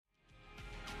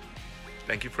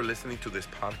Thank you for listening to this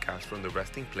podcast from the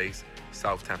Resting Place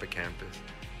South Tampa campus.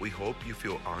 We hope you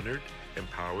feel honored,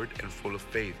 empowered, and full of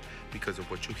faith because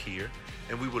of what you hear,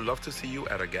 and we would love to see you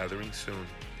at a gathering soon.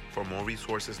 For more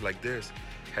resources like this,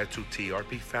 head to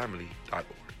trpfamily.org.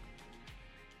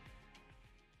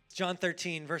 John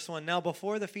 13, verse 1. Now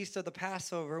before the feast of the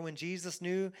Passover, when Jesus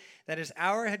knew that his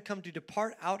hour had come to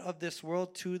depart out of this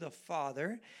world to the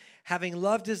Father, having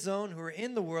loved his own who were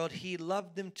in the world, he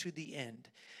loved them to the end.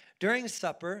 During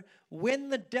supper, when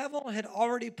the devil had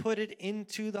already put it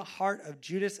into the heart of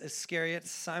Judas Iscariot,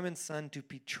 Simon's son, to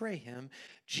betray him,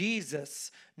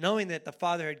 Jesus, knowing that the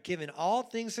Father had given all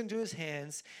things into his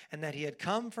hands and that he had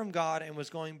come from God and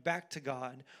was going back to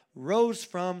God, rose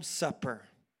from supper.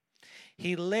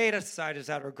 He laid aside his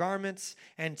outer garments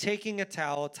and taking a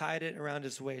towel, tied it around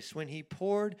his waist.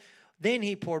 Then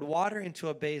he poured water into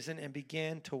a basin and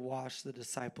began to wash the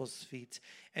disciples' feet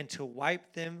and to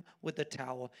wipe them with the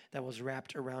towel that was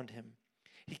wrapped around him.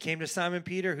 He came to Simon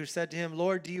Peter, who said to him,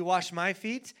 Lord, do you wash my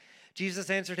feet?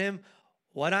 Jesus answered him,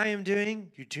 what I am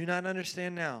doing you do not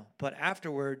understand now, but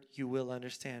afterward you will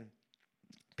understand.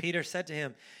 Peter said to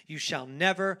him, you shall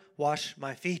never wash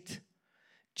my feet.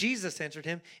 Jesus answered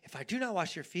him, if I do not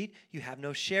wash your feet, you have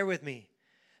no share with me.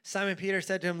 Simon Peter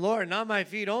said to him, Lord, not my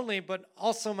feet only, but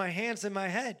also my hands and my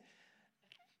head.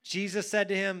 Jesus said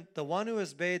to him, the one who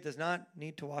is bathed does not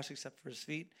need to wash except for his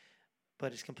feet,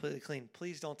 but is completely clean.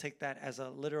 Please don't take that as a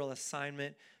literal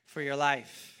assignment for your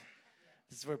life.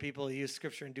 This is where people use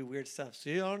scripture and do weird stuff.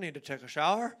 So you don't need to take a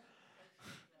shower.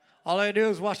 All I do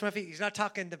is wash my feet. He's not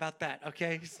talking about that,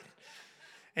 okay?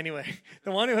 Anyway,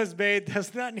 the one who is bathed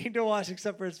does not need to wash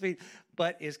except for his feet,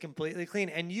 but is completely clean.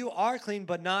 And you are clean,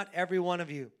 but not every one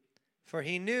of you. For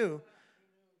he knew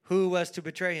who was to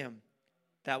betray him.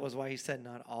 That was why he said,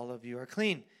 not all of you are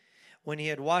clean. When he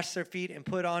had washed their feet and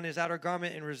put on his outer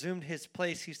garment and resumed his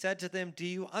place, he said to them, do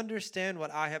you understand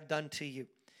what I have done to you?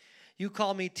 You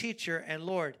call me teacher and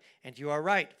Lord, and you are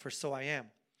right, for so I am.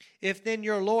 If then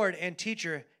your Lord and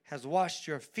teacher has washed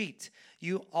your feet,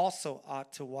 you also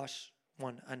ought to wash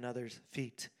one another's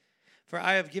feet. For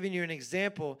I have given you an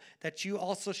example that you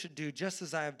also should do just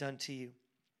as I have done to you.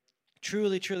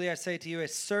 Truly, truly, I say to you, a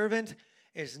servant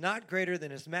is not greater than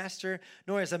his master,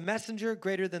 nor is a messenger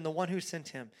greater than the one who sent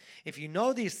him. If you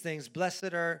know these things,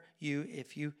 blessed are you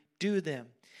if you do them.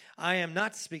 I am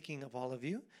not speaking of all of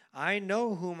you. I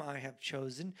know whom I have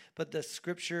chosen, but the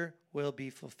scripture will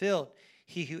be fulfilled.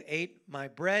 He who ate my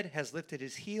bread has lifted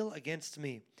his heel against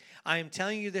me. I am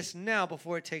telling you this now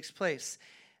before it takes place,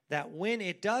 that when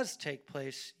it does take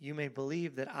place, you may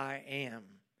believe that I am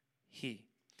he.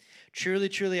 Truly,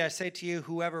 truly, I say to you,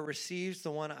 whoever receives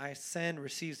the one I send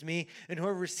receives me, and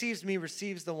whoever receives me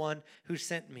receives the one who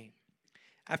sent me.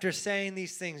 After saying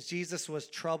these things, Jesus was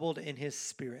troubled in his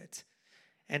spirit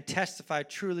and testified,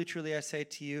 truly, truly, I say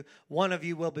to you, one of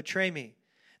you will betray me.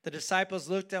 The disciples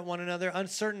looked at one another,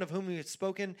 uncertain of whom he had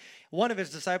spoken. One of his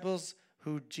disciples,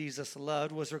 who Jesus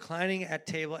loved, was reclining at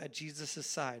table at Jesus'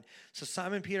 side. So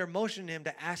Simon Peter motioned him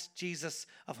to ask Jesus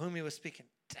of whom he was speaking.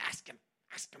 Ask him.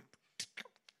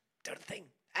 Do the thing.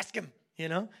 Ask him, you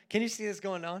know? Can you see this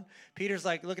going on? Peter's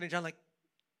like looking at John like,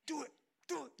 do it.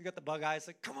 You got the bug eyes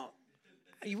like, come on.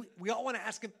 We all want to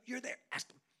ask him. You're there. Ask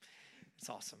him. It's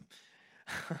awesome.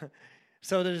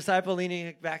 So the disciple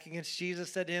leaning back against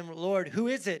Jesus said to him, Lord, who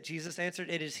is it? Jesus answered,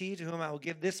 it is he to whom I will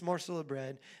give this morsel of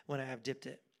bread when I have dipped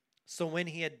it. So when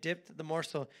he had dipped the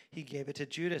morsel, he gave it to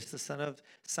Judas, the son of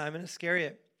Simon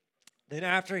Iscariot. Then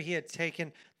after he had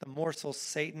taken the morsel,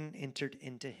 Satan entered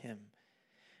into him.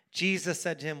 Jesus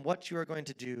said to him, what you are going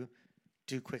to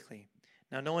do quickly.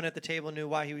 Now no one at the table knew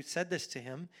why he said this to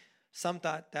him. Some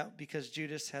thought that because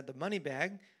Judas had the money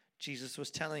bag, Jesus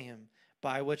was telling him,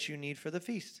 buy what you need for the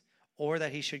feast, or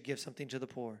that he should give something to the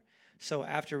poor. So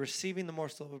after receiving the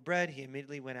morsel of bread, he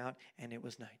immediately went out, and it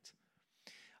was night.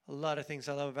 A lot of things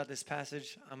I love about this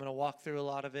passage. I'm going to walk through a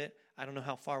lot of it. I don't know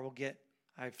how far we'll get.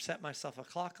 I've set myself a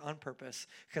clock on purpose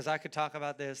because I could talk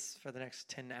about this for the next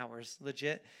 10 hours,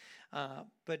 legit.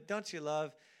 But don't you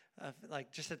love,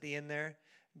 like just at the end there,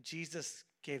 Jesus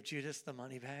gave Judas the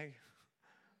money bag.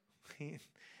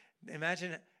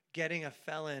 Imagine getting a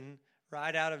felon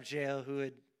right out of jail who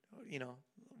had,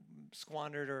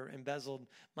 squandered or embezzled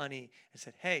money and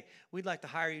said, hey, we'd like to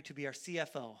hire you to be our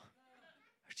CFO,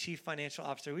 our chief financial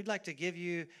officer. We'd like to give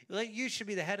you should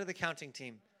be the head of the accounting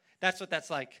team. That's what that's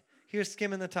like. He was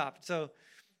skimming the top. So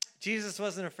Jesus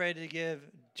wasn't afraid to give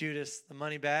Judas the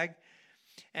money bag.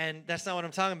 And that's not what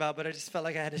I'm talking about, but I just felt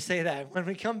like I had to say that. When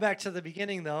we come back to the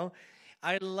beginning, though,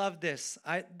 I love this.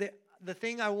 The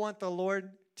thing I want the Lord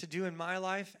to do in my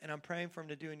life, and I'm praying for him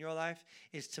to do in your life,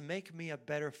 is to make me a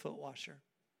better foot washer.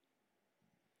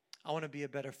 I want to be a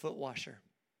better foot washer.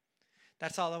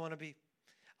 That's all I want to be.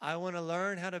 I want to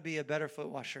learn how to be a better foot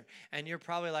washer. And you're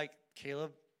probably like,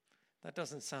 Caleb, that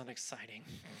doesn't sound exciting.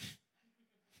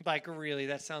 Like, really,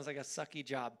 that sounds like a sucky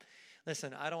job.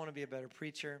 Listen, I don't want to be a better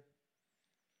preacher.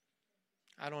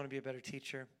 I don't want to be a better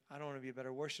teacher. I don't want to be a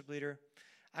better worship leader.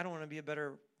 I don't want to be a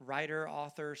better writer,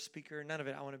 author, speaker. None of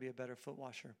it. I want to be a better foot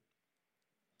washer.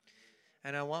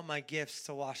 And I want my gifts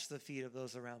to wash the feet of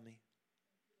those around me.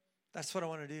 That's what I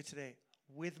want to do today.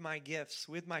 With my gifts,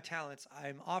 with my talents,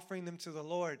 I'm offering them to the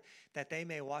Lord that they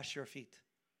may wash your feet.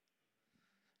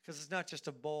 Because it's not just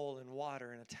a bowl and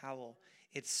water and a towel.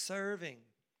 It's serving.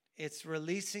 It's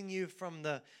releasing you from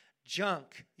the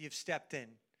junk you've stepped in.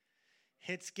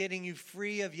 It's getting you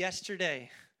free of yesterday.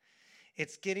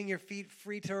 It's getting your feet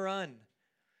free to run.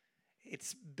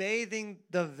 It's bathing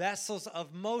the vessels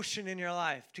of motion in your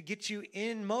life to get you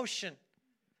in motion.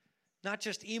 Not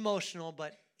just emotional,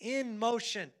 but in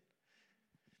motion.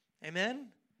 Amen?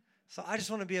 So I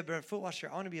just want to be a better foot washer.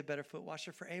 I want to be a better foot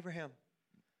washer for Abraham.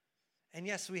 And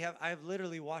yes, I've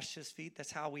literally washed his feet.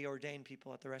 That's how we ordain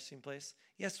people at the resting place.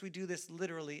 Yes, we do this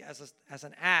literally as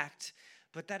an act,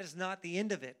 but that is not the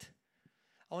end of it.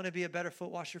 I want to be a better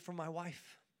foot washer for my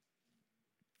wife.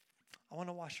 I want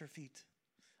to wash her feet.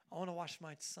 I want to wash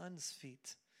my son's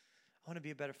feet. I want to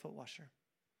be a better foot washer.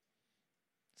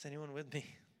 Is anyone with me?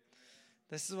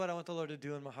 This is what I want the Lord to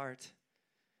do in my heart.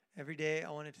 Every day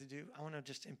I want to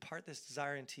just impart this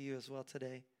desire into you as well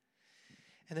today.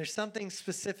 And there's something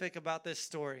specific about this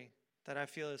story that I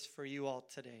feel is for you all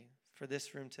today, for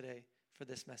this room today, for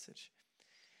this message.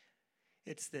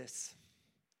 It's this.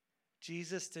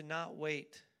 Jesus did not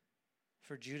wait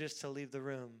for Judas to leave the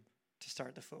room to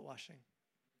start the foot washing.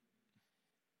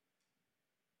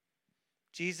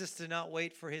 Jesus did not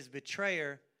wait for his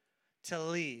betrayer to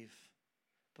leave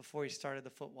before he started the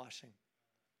foot washing.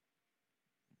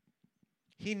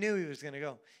 He knew he was going to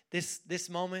go. This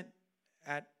moment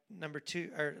at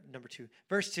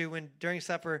verse 2, when during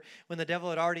supper, when the devil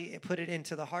had already put it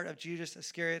into the heart of Judas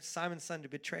Iscariot, Simon's son, to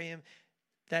betray him,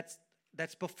 that's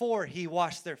before he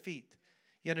washed their feet.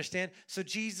 You understand? So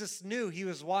Jesus knew he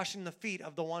was washing the feet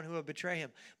of the one who would betray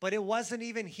him. But it wasn't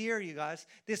even here, you guys.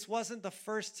 This wasn't the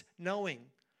first knowing.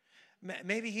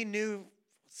 Maybe he knew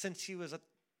since he was a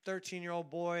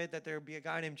 13-year-old boy that there would be a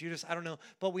guy named Judas. I don't know.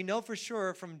 But we know for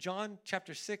sure from John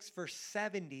chapter 6, verse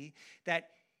 70, that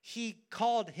he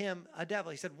called him a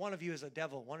devil. He said, one of you is a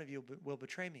devil. One of you will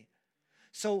betray me.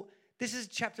 So this is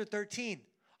chapter 13.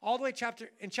 All the way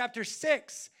in chapter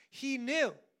 6, he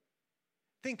knew.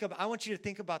 I want you to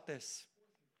think about this.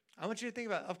 I want you to think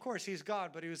about, of course, he's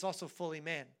God, but he was also fully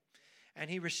man.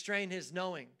 And he restrained his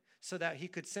knowing so that he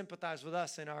could sympathize with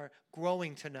us in our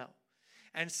growing to know.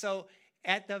 And so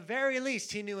at the very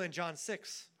least, he knew in John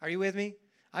 6. Are you with me?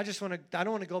 I don't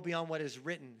want to go beyond what is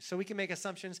written. So we can make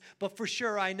assumptions, but for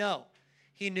sure I know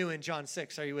he knew in John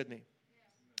 6. Are you with me?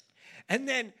 And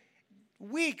then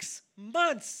weeks,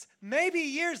 months, maybe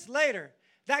years later,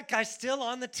 that guy's still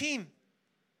on the team.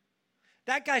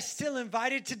 That guy's still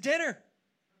invited to dinner.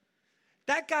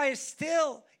 That guy is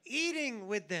still eating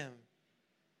with them,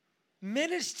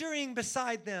 ministering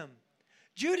beside them.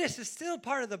 Judas is still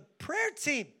part of the prayer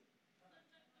team.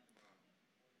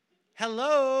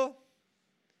 Hello?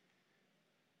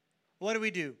 What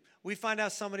do? We find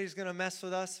out somebody's going to mess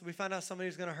with us. We find out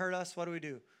somebody's going to hurt us. What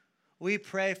do? We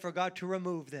pray for God to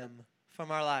remove them from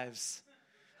our lives.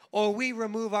 Or we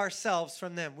remove ourselves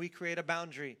from them. We create a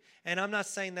boundary. And I'm not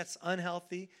saying that's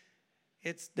unhealthy.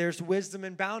 There's wisdom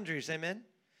in boundaries. Amen?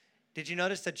 Did you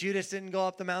notice that Judas didn't go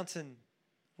up the mountain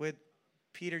with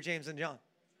Peter, James, and John?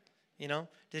 You know?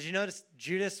 Did you notice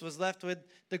Judas was left with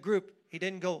the group? He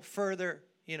didn't go further,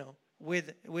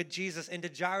 with Jesus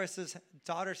into Jairus'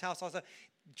 daughter's house. Also,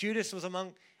 Judas was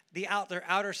among their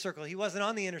outer circle. He wasn't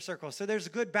on the inner circle. So there's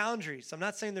good boundaries. I'm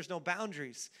not saying there's no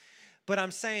boundaries. But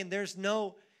I'm saying there was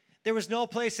no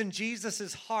place in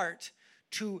Jesus' heart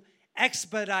to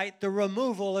expedite the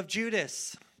removal of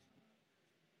Judas.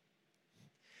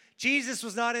 Jesus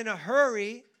was not in a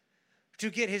hurry to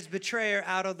get his betrayer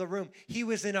out of the room. He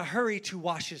was in a hurry to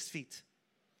wash his feet.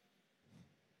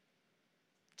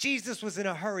 Jesus was in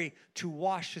a hurry to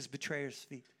wash his betrayer's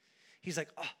feet. He's like,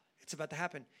 it's about to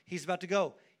happen. He's about to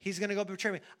go. He's going to go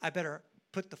betray me. I better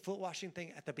put the foot washing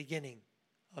thing at the beginning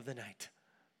of the night,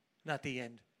 not the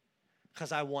end,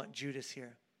 because I want Judas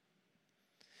here.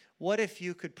 What if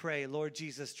you could pray, Lord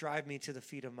Jesus, drive me to the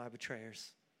feet of my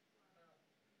betrayers?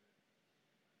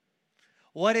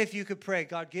 What if you could pray,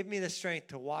 God, give me the strength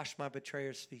to wash my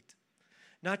betrayers' feet?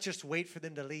 Not just wait for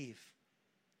them to leave.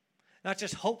 Not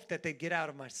just hope that they get out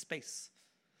of my space.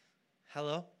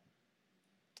 Hello?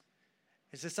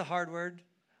 Is this a hard word?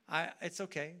 It's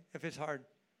okay if it's hard.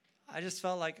 I just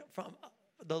felt like from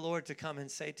the Lord to come and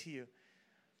say to you,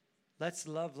 let's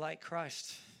love like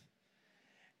Christ.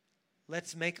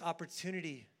 Let's make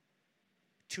opportunity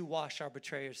to wash our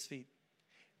betrayer's feet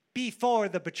before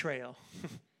the betrayal.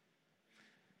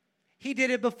 He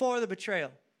did it before the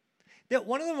betrayal. That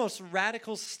one of the most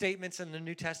radical statements in the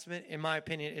New Testament, in my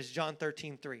opinion, is John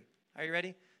 13:3. Are you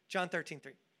ready? John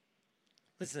 13:3.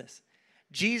 Listen to this.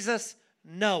 Jesus,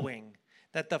 knowing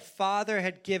that the Father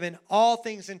had given all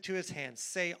things into his hands.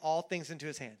 Say all things into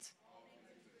his hands.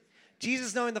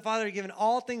 Jesus, knowing the Father had given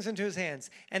all things into his hands,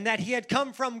 and that he had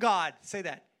come from God. Say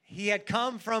that. He had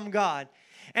come from God.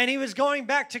 And he was going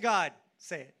back to God.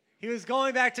 Say it. He was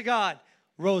going back to God.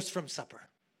 Rose from supper.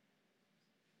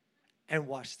 And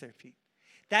washed their feet.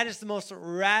 That is the most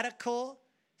radical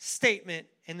statement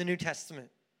in the New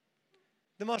Testament.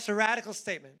 The most radical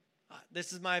statement.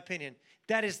 This is my opinion.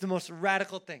 That is the most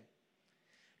radical thing.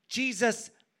 Jesus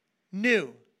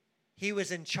knew he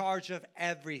was in charge of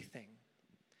everything.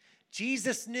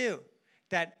 Jesus knew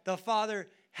that the Father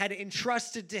had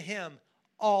entrusted to him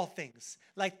all things,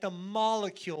 like the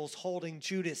molecules holding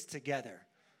Judas together.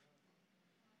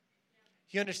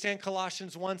 You understand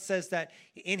Colossians 1 says that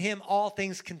in him all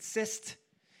things consist.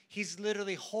 He's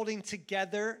literally holding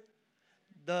together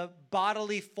the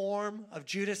bodily form of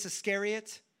Judas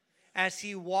Iscariot as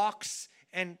he walks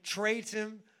and trades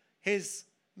him, his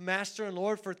master and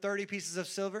Lord, for 30 pieces of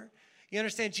silver. You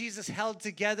understand Jesus held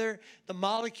together the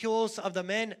molecules of the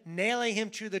men, nailing him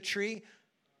to the tree.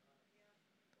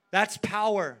 That's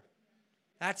power.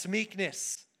 That's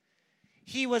meekness.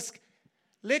 He was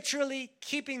literally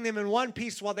keeping them in one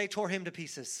piece while they tore him to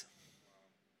pieces.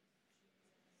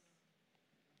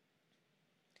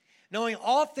 Knowing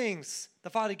all things, the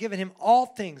Father had given him all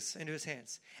things into his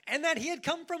hands. And that he had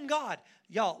come from God.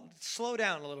 Y'all, slow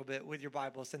down a little bit with your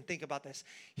Bibles and think about this.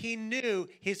 He knew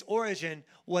his origin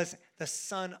was the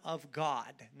Son of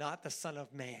God, not the Son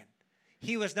of man.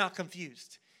 He was not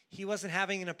confused. He wasn't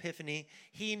having an epiphany.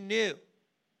 He knew.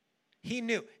 He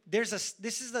knew. This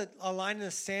is a line in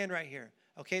the sand right here.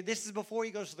 Okay, this is before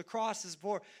he goes to the cross. This is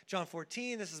before John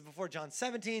 14. This is before John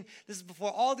 17. This is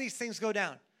before all these things go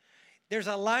down. There's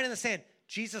a line in the sand.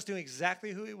 Jesus knew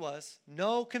exactly who he was.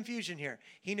 No confusion here.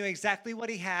 He knew exactly what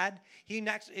he had. He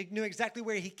knew exactly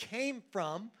where he came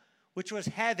from, which was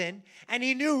heaven. And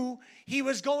he knew he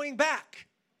was going back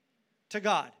to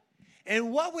God.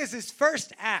 And what was his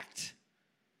first act?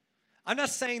 I'm not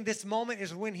saying this moment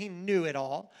is when he knew it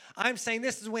all. I'm saying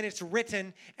this is when it's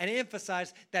written and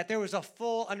emphasized that there was a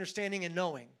full understanding and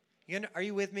knowing. Are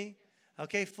you with me?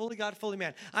 Okay, fully God, fully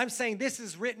man. I'm saying this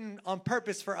is written on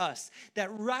purpose for us. That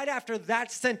right after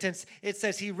that sentence, it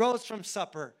says he rose from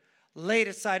supper, laid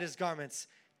aside his garments,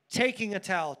 taking a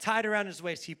towel, tied around his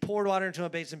waist, he poured water into a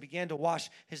basin and began to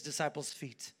wash his disciples'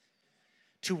 feet,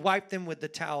 to wipe them with the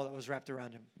towel that was wrapped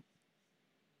around him.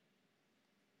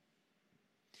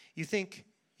 You think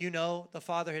you know the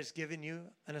Father has given you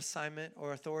an assignment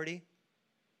or authority?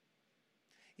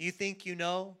 You think you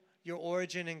know your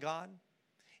origin in God?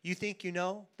 You think you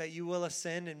know that you will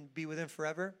ascend and be with him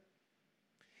forever?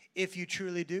 If you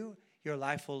truly do, your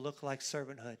life will look like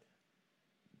servanthood.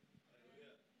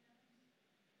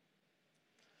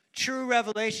 True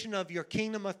revelation of your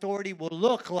kingdom authority will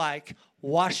look like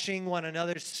washing one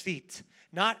another's feet.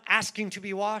 Not asking to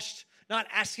be washed, not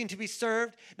asking to be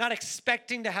served, not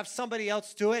expecting to have somebody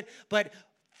else do it, but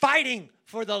fighting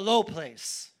for the low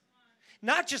place.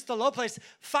 Not just the low place,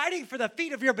 fighting for the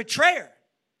feet of your betrayer.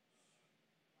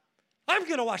 I'm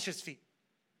going to wash his feet.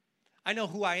 I know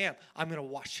who I am. I'm going to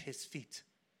wash his feet.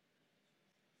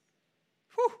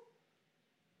 Whew.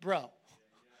 Bro,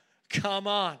 come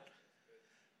on.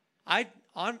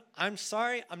 I'm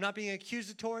sorry. I'm not being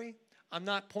accusatory. I'm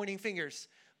not pointing fingers.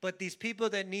 But these people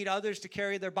that need others to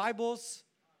carry their Bibles,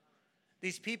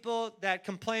 these people that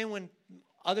complain when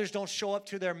others don't show up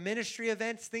to their ministry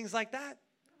events, things like that,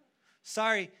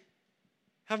 sorry,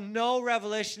 have no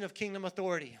revelation of kingdom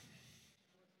authority.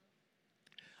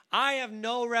 I have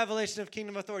no revelation of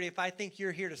kingdom authority if I think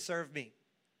you're here to serve me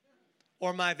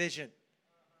or my vision.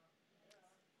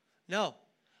 No.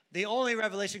 The only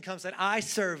revelation comes that I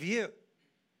serve you.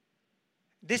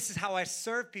 This is how I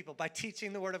serve people, by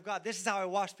teaching the word of God. This is how I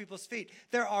wash people's feet.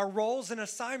 There are roles and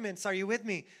assignments. Are you with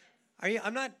me?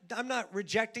 I'm not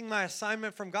rejecting my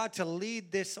assignment from God to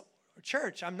lead this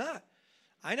church. I'm not.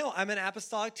 I know I'm an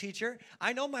apostolic teacher.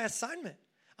 I know my assignment.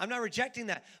 I'm not rejecting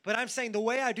that. But I'm saying the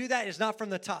way I do that is not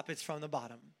from the top, it's from the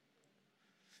bottom.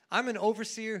 I'm an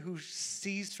overseer who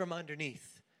sees from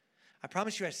underneath. I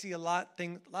promise you I see a lot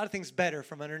of things better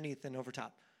from underneath than over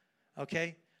top.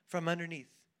 Okay? From underneath.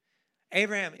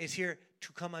 Abraham is here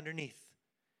to come underneath.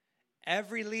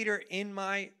 Every leader in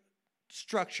my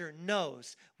structure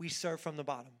knows we serve from the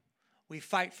bottom. We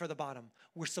fight for the bottom.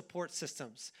 We're support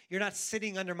systems. You're not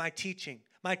sitting under my teaching.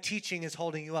 My teaching is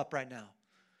holding you up right now.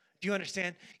 Do you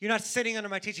understand? You're not sitting under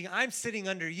my teaching. I'm sitting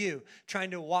under you,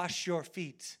 trying to wash your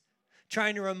feet,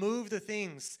 trying to remove the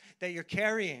things that you're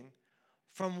carrying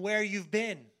from where you've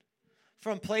been,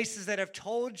 from places that have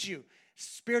told you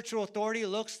spiritual authority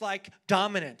looks like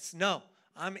dominance. No,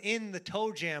 I'm in the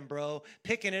toe jam, bro,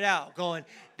 picking it out, going,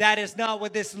 that is not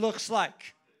what this looks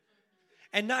like.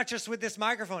 And not just with this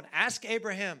microphone. Ask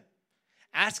Abraham.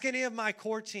 Ask any of my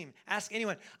core team. Ask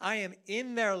anyone. I am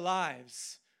in their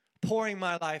lives, pouring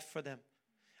my life for them.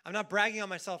 I'm not bragging on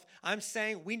myself. I'm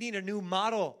saying we need a new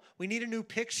model. We need a new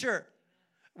picture.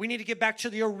 We need to get back to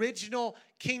the original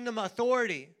kingdom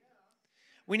authority.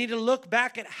 We need to look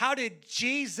back at how did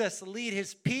Jesus lead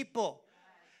his people.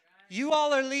 You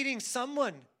all are leading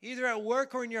someone, either at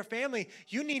work or in your family.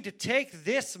 You need to take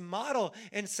this model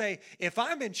and say, if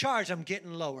I'm in charge, I'm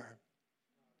getting lower.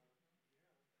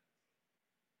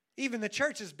 Even the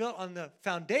church is built on the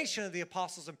foundation of the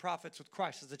apostles and prophets with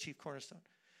Christ as the chief cornerstone.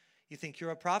 You think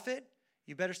you're a prophet?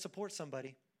 You better support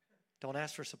somebody. Don't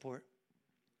ask for support.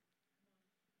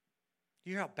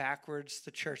 You hear how backwards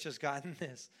the church has gotten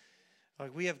this?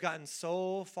 Like, we have gotten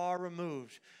so far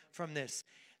removed from this.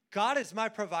 God is my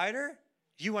provider.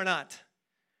 You are not.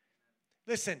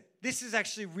 Listen, this is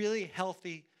actually really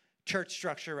healthy church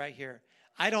structure right here.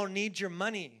 I don't need your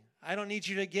money. I don't need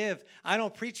you to give. I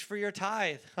don't preach for your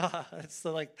tithe. It's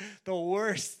the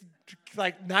worst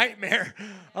nightmare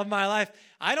of my life.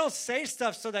 I don't say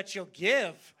stuff so that you'll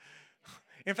give.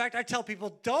 In fact, I tell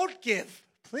people, don't give.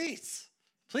 Please.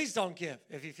 Please don't give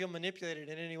if you feel manipulated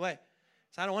in any way.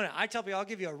 So I don't want it. I tell people, I'll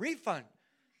give you a refund.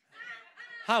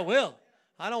 I will.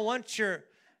 I don't want your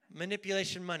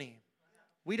manipulation money.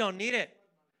 We don't need it.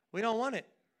 We don't want it.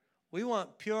 We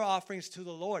want pure offerings to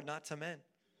the Lord, not to men.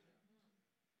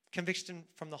 Conviction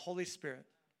from the Holy Spirit.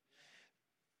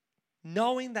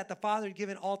 Knowing that the Father had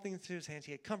given all things to his hands,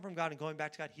 he had come from God and going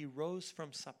back to God, he rose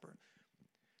from supper.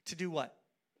 To do what?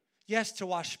 Yes, to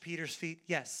wash Peter's feet,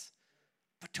 yes.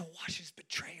 But to wash his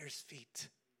betrayer's feet.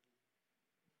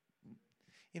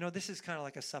 You know, this is kind of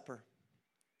like a supper.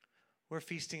 We're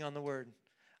feasting on the word.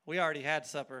 We already had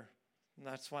supper. And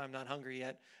that's why I'm not hungry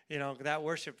yet. You know, that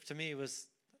worship to me was,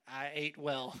 I ate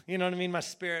well. You know what I mean? My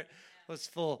spirit was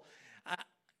full.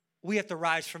 We have to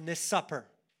rise from this supper.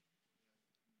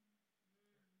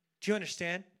 Do you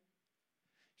understand?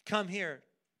 Come here.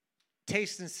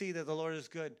 Taste and see that the Lord is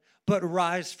good. But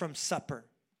rise from supper.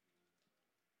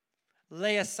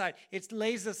 Lay aside. It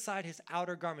lays aside his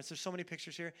outer garments. There's so many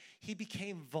pictures here. He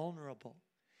became vulnerable.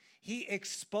 He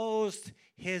exposed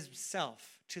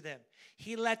himself to them.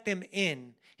 He let them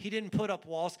in. He didn't put up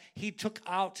walls. He took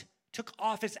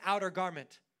off his outer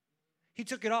garment. He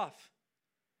took it off.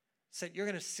 Said, you're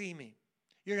going to see me.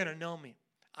 You're going to know me.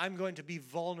 I'm going to be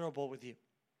vulnerable with you.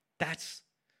 That's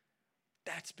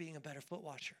being a better foot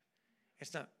washer.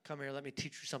 It's not, come here, let me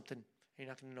teach you something. You're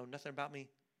not going to know nothing about me.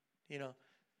 You know,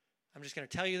 I'm just going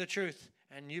to tell you the truth,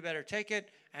 and you better take it,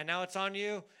 and now it's on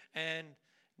you, and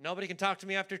nobody can talk to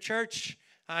me after church.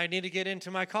 I need to get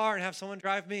into my car and have someone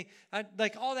drive me.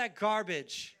 Like all that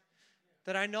garbage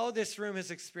that I know this room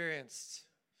has experienced,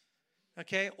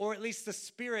 okay, or at least the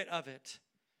spirit of it.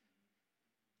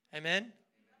 Amen?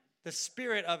 The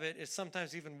spirit of it is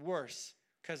sometimes even worse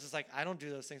because it's like, I don't do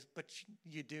those things, but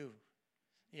you do,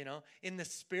 you know. In the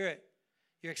spirit,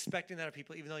 you're expecting that of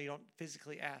people even though you don't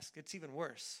physically ask. It's even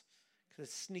worse because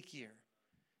it's sneakier.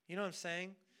 You know what I'm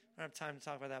saying? I don't have time to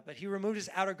talk about that. But he removed his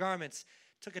outer garments,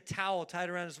 took a towel, tied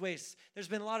around his waist. There's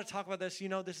been a lot of talk about this. You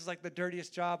know, this is like the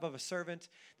dirtiest job of a servant.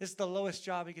 This is the lowest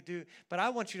job he could do. But I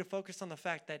want you to focus on the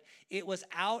fact that it was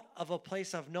out of a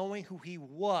place of knowing who he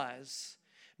was,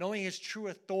 knowing his true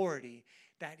authority,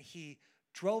 that he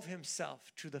drove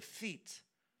himself to the feet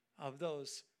of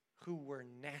those who were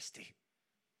nasty.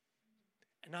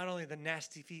 And not only the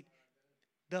nasty feet,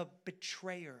 the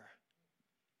betrayer.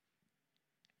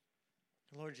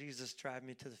 Lord Jesus, drive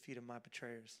me to the feet of my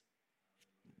betrayers.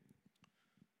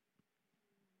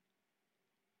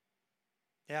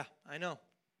 Yeah, I know.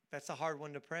 That's a hard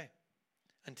one to pray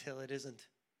until it isn't.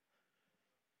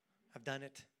 I've done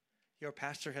it. Your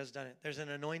pastor has done it. There's an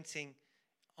anointing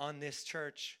on this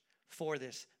church for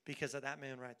this because of that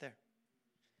man right there.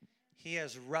 He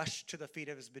has rushed to the feet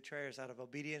of his betrayers out of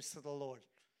obedience to the Lord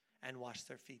and washed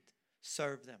their feet.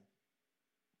 Serve them.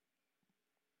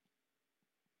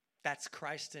 That's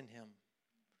Christ in him.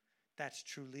 That's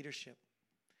true leadership.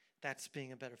 That's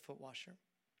being a better foot washer.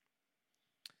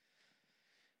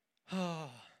 Oh,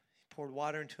 poured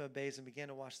water into a basin and began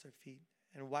to wash their feet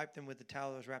and wiped them with the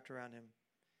towel that was wrapped around him.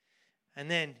 And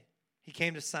then he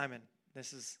came to Simon.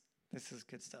 This is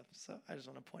good stuff. So I just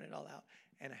want to point it all out.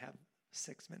 And I have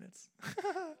 6 minutes.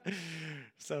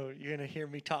 So you're going to hear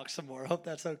me talk some more. I hope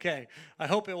that's okay. I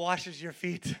hope it washes your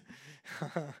feet.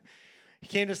 He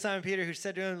came to Simon Peter, who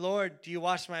said to him, Lord, do you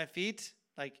wash my feet?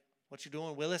 Like, what you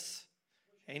doing, Willis?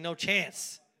 Ain't no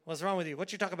chance. What's wrong with you?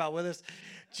 What you talking about, Willis?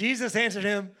 Jesus answered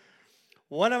him,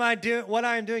 what I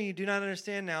am doing, you do not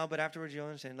understand now, but afterwards you'll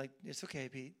understand. Like, it's okay,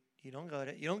 Pete. You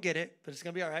don't get it, but it's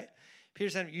going to be all right. Peter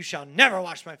said, you shall never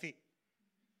wash my feet.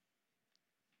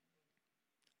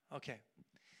 Okay.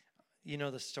 You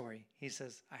know the story. He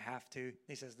says, I have to.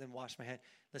 He says, then wash my head.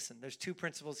 Listen, there's 2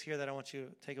 principles here that I want you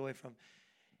to take away from.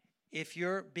 If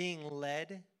you're being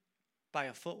led by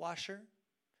a foot washer,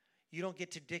 you don't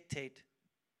get to dictate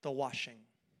the washing.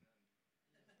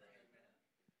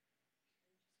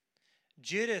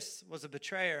 Judas was a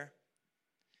betrayer.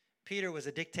 Peter was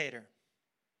a dictator.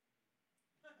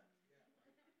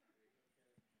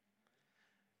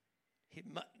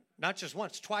 Not just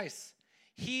once, twice.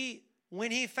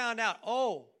 When he found out,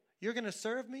 oh, you're going to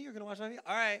serve me? You're going to wash my feet?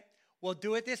 All right, well,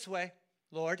 do it this way,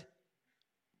 Lord.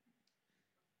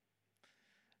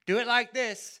 Do it like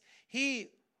this. He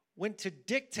went to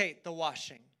dictate the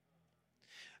washing.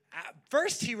 At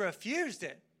first, he refused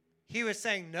it. He was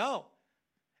saying no.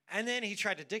 And then he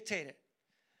tried to dictate it.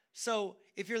 So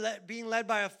if you're being led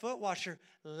by a foot washer,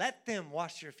 let them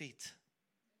wash your feet.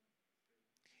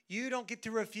 You don't get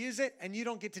to refuse it, and you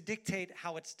don't get to dictate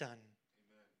how it's done. Amen.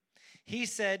 He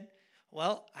said,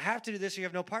 well, I have to do this or you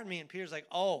have no part in me. And Peter's like,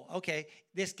 oh, okay,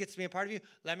 this gets me a part of you.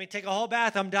 Let me take a whole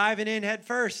bath. I'm diving in head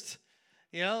first.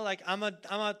 You know, like I'm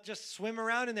a just swim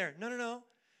around in there. No.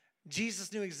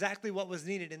 Jesus knew exactly what was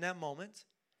needed in that moment.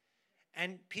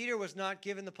 And Peter was not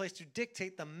given the place to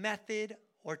dictate the method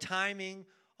or timing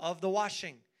of the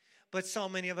washing. But so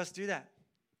many of us do that.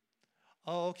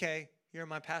 Oh, okay, you're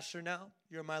my pastor now.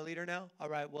 You're my leader now. All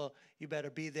right, well, you better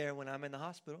be there when I'm in the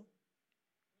hospital.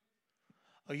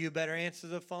 Or you better answer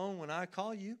the phone when I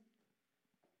call you.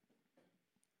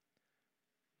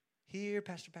 Here,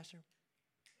 Pastor.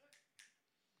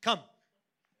 Come.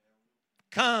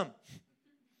 Come,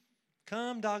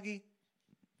 doggy.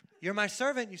 You're my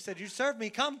servant. You said you serve me.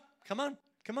 Come on.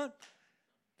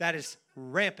 That is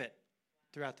rampant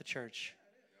throughout the church.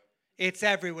 It's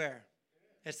everywhere.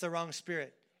 It's the wrong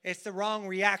spirit. It's the wrong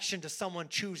reaction to someone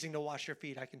choosing to wash your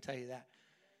feet, I can tell you that.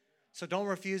 So don't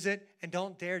refuse it and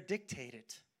don't dare dictate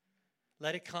it.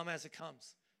 Let it come as it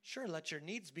comes. Sure, let your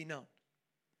needs be known.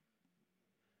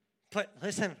 But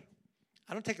listen,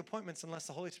 I don't take appointments unless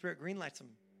the Holy Spirit greenlights them.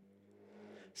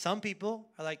 Some people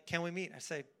are like, can we meet? I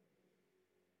say,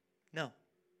 no.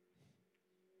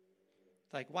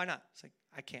 Like, why not? It's like,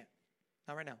 I can't.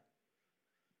 Not right now.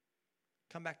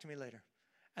 Come back to me later.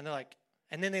 And they're like,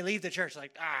 and then they leave the church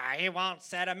like, he won't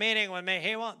set a meeting with me.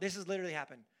 He won't. This has literally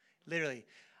happened. Literally.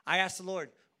 I asked the Lord,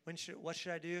 what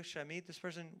should I do? Should I meet this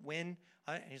person? When?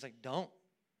 And he's like, don't.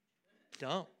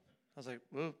 I was like,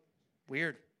 whoa,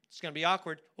 weird. It's going to be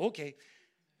awkward. Okay.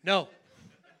 No.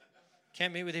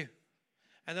 Can't meet with you.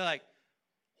 And they're like,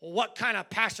 well, what kind of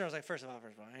pastor? I was like, first of all,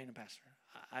 I ain't a pastor.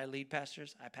 I lead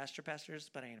pastors. I pastor pastors,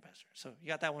 but I ain't a pastor. So you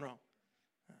got that one wrong.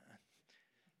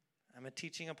 I'm a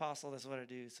teaching apostle. That's what I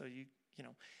do. So you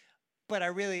know. But I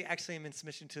really actually am in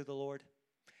submission to the Lord,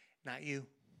 not you.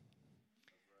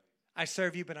 I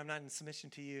serve you, but I'm not in submission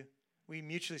to you. We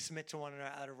mutually submit to one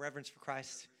another out of reverence for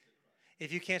Christ.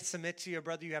 If you can't submit to your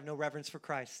brother, you have no reverence for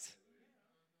Christ.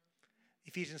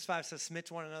 Ephesians 5 says, submit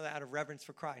to one another out of reverence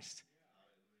for Christ.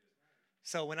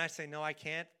 So when I say, no, I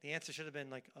can't, the answer should have been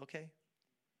like, okay,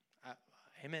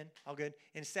 amen, all good.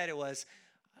 Instead, it was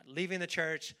leaving the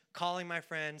church, calling my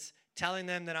friends, telling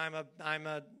them that I'm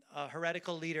a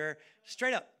heretical leader.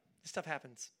 Straight up, this stuff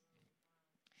happens.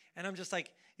 And I'm just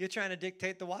like, you're trying to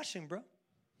dictate the washing, bro.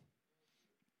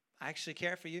 I actually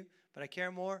care for you, but I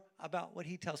care more about what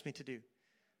he tells me to do.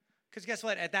 Because guess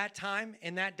what? At that time,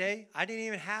 in that day, I didn't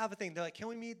even have a thing. They're like, can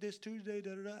we meet this Tuesday? I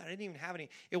didn't even have any.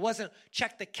 It wasn't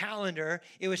check the calendar.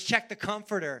 It was check the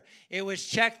comforter. It was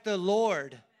check the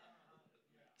Lord.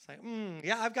 It's like,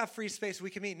 yeah, I've got free space. We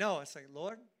can meet. No, it's like,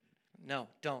 Lord, no,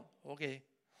 don't. Okay.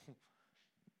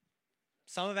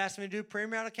 Some have asked me to do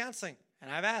premarital counseling,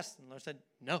 and I've asked, and the Lord said,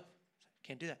 no,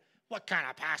 can't do that. What kind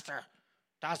of pastor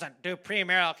doesn't do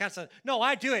premarital counseling? No,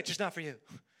 I do it, just not for you.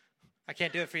 I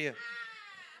can't do it for you.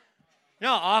 You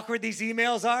know how awkward these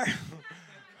emails are?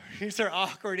 These are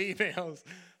awkward emails,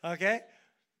 okay?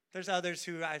 There's others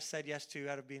who I've said yes to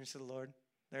out of obedience to the Lord.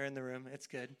 They're in the room. It's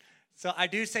good. So I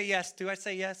do say yes. Do I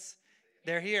say yes?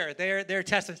 They're here. They're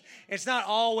testaments. It's not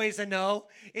always a no.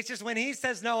 It's just when he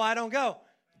says no, I don't go.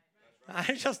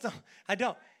 I just don't. I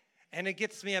don't. And it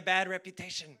gets me a bad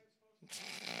reputation.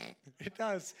 It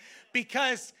does.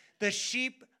 Because the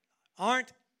sheep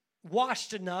aren't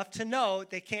washed enough to know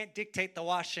they can't dictate the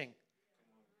washing.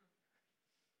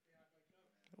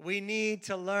 We need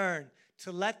to learn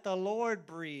to let the Lord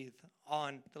breathe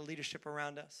on the leadership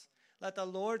around us. Let the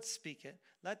Lord speak it.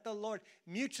 Let the Lord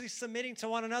mutually submitting to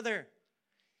one another.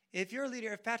 If your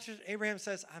leader, if Pastor Abraham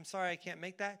says, I'm sorry, I can't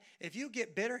make that. If you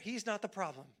get bitter, he's not the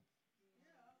problem.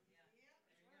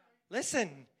 Listen,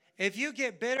 if you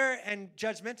get bitter and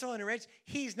judgmental and enraged,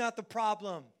 he's not the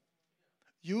problem.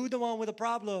 You the one with a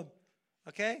problem.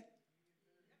 Okay?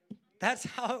 That's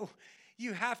how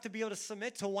you have to be able to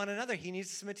submit to one another. He needs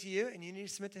to submit to you, and you need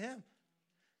to submit to him.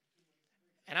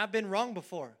 And I've been wrong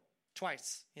before,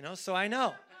 twice, so I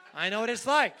know. I know what it's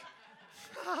like.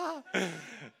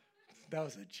 That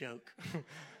was a joke.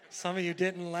 Some of you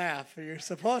didn't laugh. You're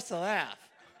supposed to laugh.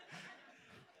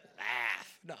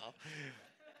 Laugh. No.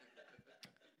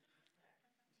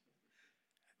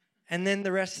 And then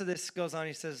the rest of this goes on.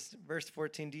 He says, verse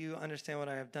 14, do you understand what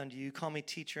I have done to you? You call me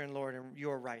teacher and Lord, and you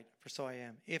are right, for so I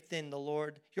am. If then the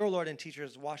Lord, your Lord and teacher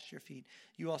has washed your feet,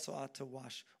 you also ought to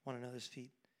wash one another's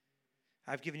feet.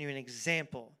 I've given you an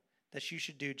example that you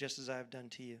should do just as I have done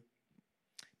to you.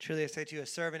 Truly I say to you, a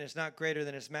servant is not greater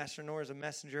than his master, nor is a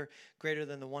messenger greater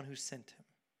than the one who sent him.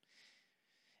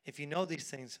 If you know these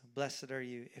things, blessed are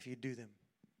you if you do them.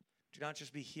 Do not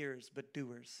just be hearers, but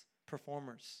doers,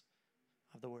 performers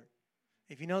of the word.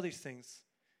 If you know these things,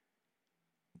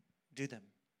 do them.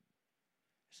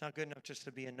 It's not good enough just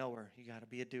to be a knower. You got to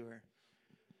be a doer.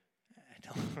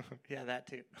 Yeah, that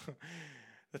too.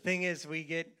 The thing is, we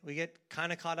get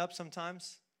kind of caught up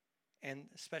sometimes, and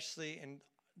especially in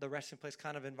the resting place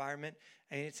kind of environment,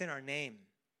 and it's in our name,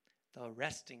 the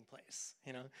resting place,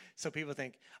 So people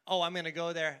think, oh, I'm going to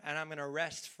go there and I'm going to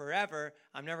rest forever.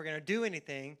 I'm never going to do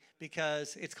anything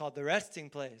because it's called the resting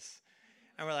place.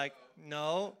 And we're like,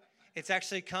 no, it's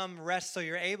actually come rest so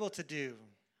you're able to do.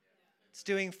 It's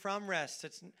doing from rest.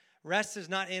 Rest is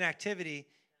not inactivity,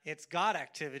 it's God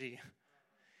activity.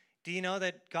 Do you know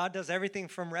that God does everything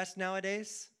from rest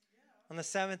nowadays? On the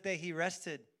seventh day, he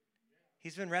rested.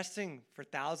 He's been resting for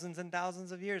thousands and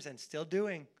thousands of years and still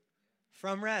doing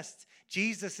from rest.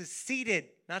 Jesus is seated,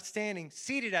 not standing,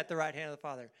 seated at the right hand of the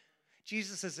Father.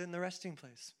 Jesus is in the resting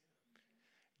place,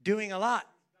 doing a lot.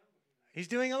 He's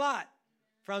doing a lot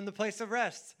from the place of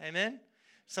rest. Amen?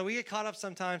 So we get caught up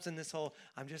sometimes in this whole,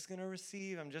 I'm just going to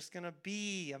receive, I'm just going to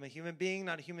be. I'm a human being,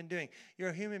 not a human doing. You're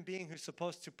a human being who's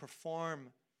supposed to perform,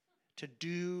 to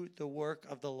do the work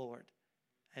of the Lord.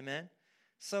 Amen?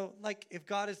 So, if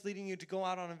God is leading you to go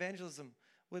out on evangelism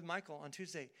with Michael on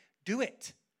Tuesday, do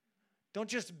it. Don't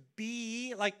just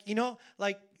be,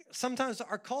 sometimes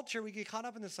our culture, we get caught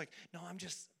up in this, no, I'm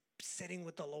just sitting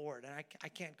with the Lord, and I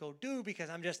can't go do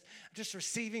because I'm just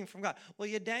receiving from God. Well,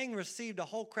 you dang received a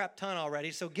whole crap ton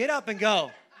already, so get up and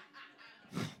go.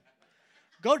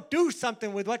 Go do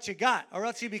something with what you got, or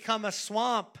else you become a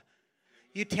swamp.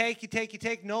 You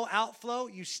take, no outflow,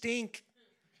 you stink.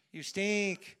 You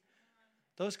stink.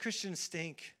 Those Christians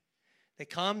stink. They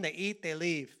come, they eat, they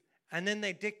leave, and then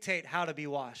they dictate how to be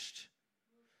washed.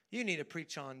 You need to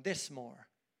preach on this more.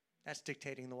 That's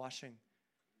dictating the washing.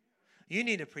 You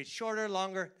need to preach shorter,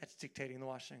 longer. That's dictating the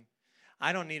washing.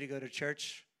 I don't need to go to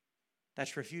church.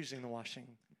 That's refusing the washing.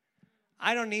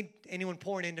 I don't need anyone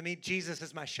pouring into me. Jesus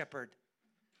is my shepherd.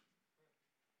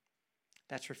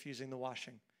 That's refusing the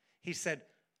washing. He said,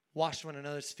 wash one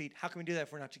another's feet. How can we do that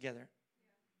if we're not together?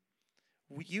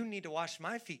 You need to wash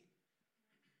my feet.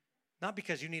 Not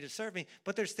because you need to serve me,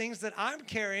 but there's things that I'm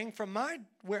carrying from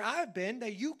where I've been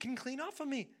that you can clean off of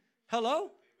me. Hello?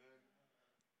 Amen.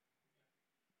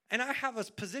 And I have a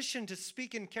position to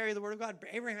speak and carry the word of God.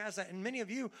 Abraham has that, and many of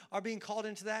you are being called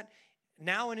into that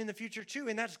now and in the future too,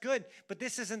 and that's good. But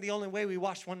this isn't the only way we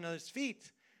wash one another's feet,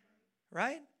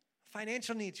 right?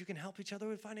 Financial needs. You can help each other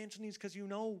with financial needs because you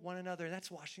know one another.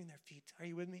 That's washing their feet. Are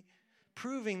you with me?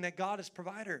 Proving that God is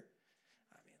provider.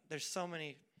 There's so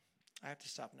many, I have to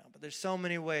stop now, but there's so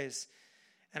many ways.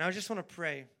 And I just want to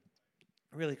pray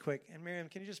really quick. And Miriam,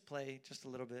 can you just play just a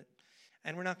little bit?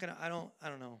 And we're not going to, I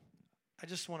don't know. I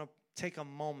just want to take a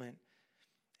moment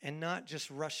and not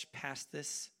just rush past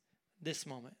this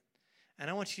moment. And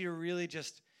I want you to really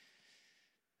just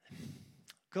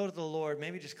go to the Lord.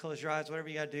 Maybe just close your eyes, whatever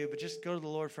you got to do, but just go to the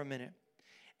Lord for a minute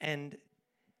and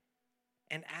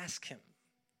ask him,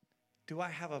 do I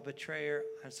have a betrayer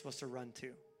I'm supposed to run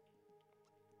to?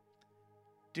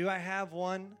 Do I have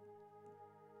one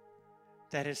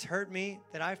that has hurt me,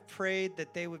 that I've prayed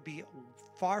that they would be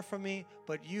far from me,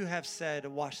 but you have said,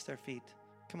 wash their feet.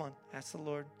 Come on, ask the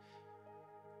Lord.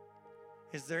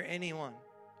 Is there anyone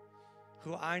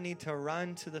who I need to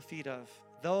run to the feet of,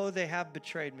 though they have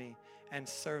betrayed me, and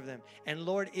serve them? And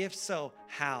Lord, if so,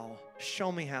 how?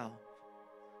 Show me how.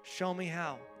 Show me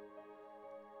how.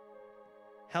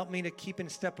 Help me to keep in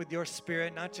step with your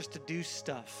Spirit, not just to do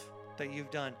stuff that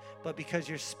you've done, but because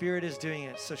your Spirit is doing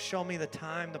it. So show me the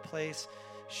time, the place.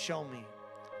 Show me.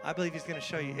 I believe he's going to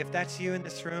show you. If that's you in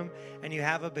this room and you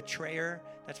have a betrayer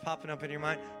that's popping up in your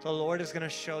mind, the Lord is going to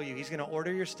show you. He's going to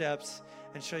order your steps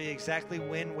and show you exactly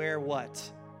when, where, what.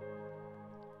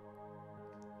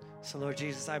 So Lord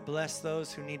Jesus, I bless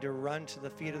those who need to run to the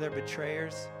feet of their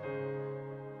betrayers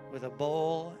with a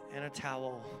bowl and a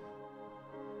towel.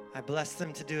 I bless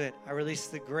them to do it. I release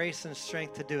the grace and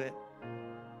strength to do it.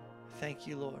 Thank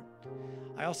you, Lord.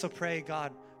 I also pray,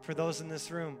 God, for those in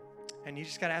this room, and you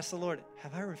just got to ask the Lord,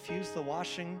 have I refused the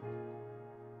washing?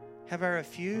 Have I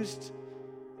refused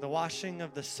the washing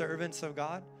of the servants of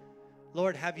God?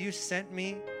 Lord, have you sent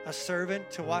me a servant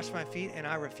to wash my feet and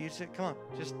I refused it? Come on,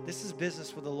 this is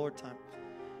business with the Lord time.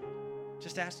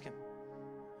 Just ask him.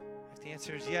 If the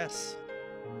answer is yes,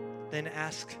 then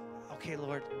ask, okay,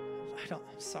 Lord, I'm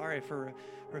sorry for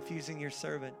refusing your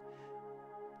servant.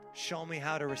 Show me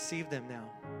how to receive them now.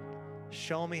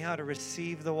 Show me how to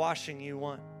receive the washing you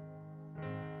want.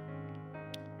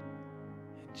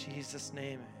 In Jesus'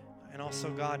 name. And also,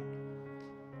 God,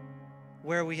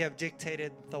 where we have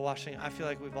dictated the washing, I feel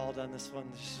like we've all done this one.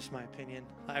 This is just my opinion.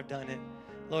 I've done it.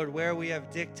 Lord, where we have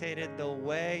dictated the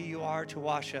way you are to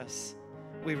wash us,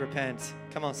 we repent.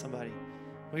 Come on, somebody.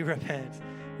 We repent.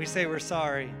 We say we're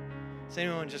sorry. Does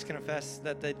anyone just confess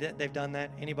that they've done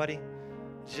that? Anybody?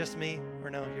 It's just me? Or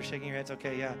no? You're shaking your heads.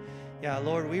 Okay, yeah. Yeah,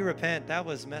 Lord, we repent. That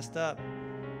was messed up.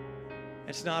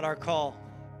 It's not our call.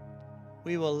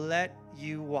 We will let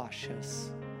you wash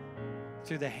us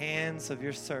through the hands of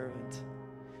your servant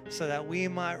so that we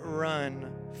might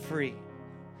run free,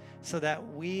 so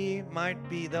that we might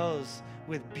be those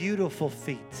with beautiful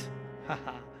feet.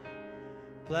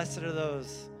 Blessed are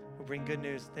those who bring good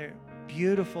news.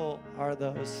 Beautiful are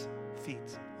those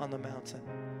feet on the mountain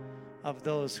of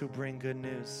those who bring good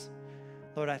news.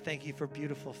 Lord, I thank you for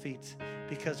beautiful feet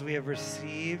because we have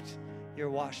received your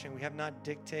washing. We have not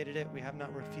dictated it. We have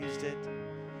not refused it.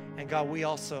 And God, we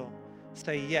also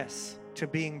say yes to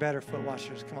being better foot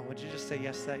washers. Come on, would you just say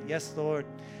yes to that? Yes, Lord,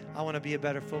 I want to be a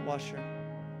better foot washer.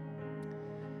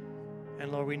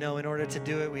 And Lord, we know in order to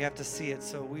do it, we have to see it.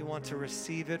 So we want to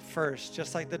receive it first,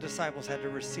 just like the disciples had to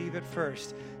receive it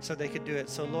first so they could do it.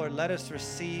 So Lord, let us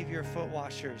receive your foot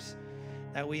washers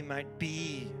that we might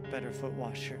be better foot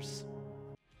washers.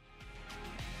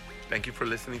 Thank you for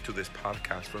listening to this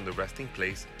podcast from the Resting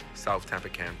Place South Tampa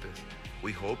campus.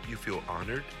 We hope you feel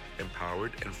honored,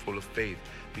 empowered, and full of faith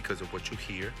because of what you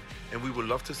hear, and we would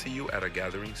love to see you at a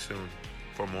gathering soon.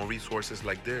 For more resources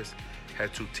like this,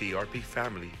 head to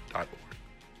trpfamily.org.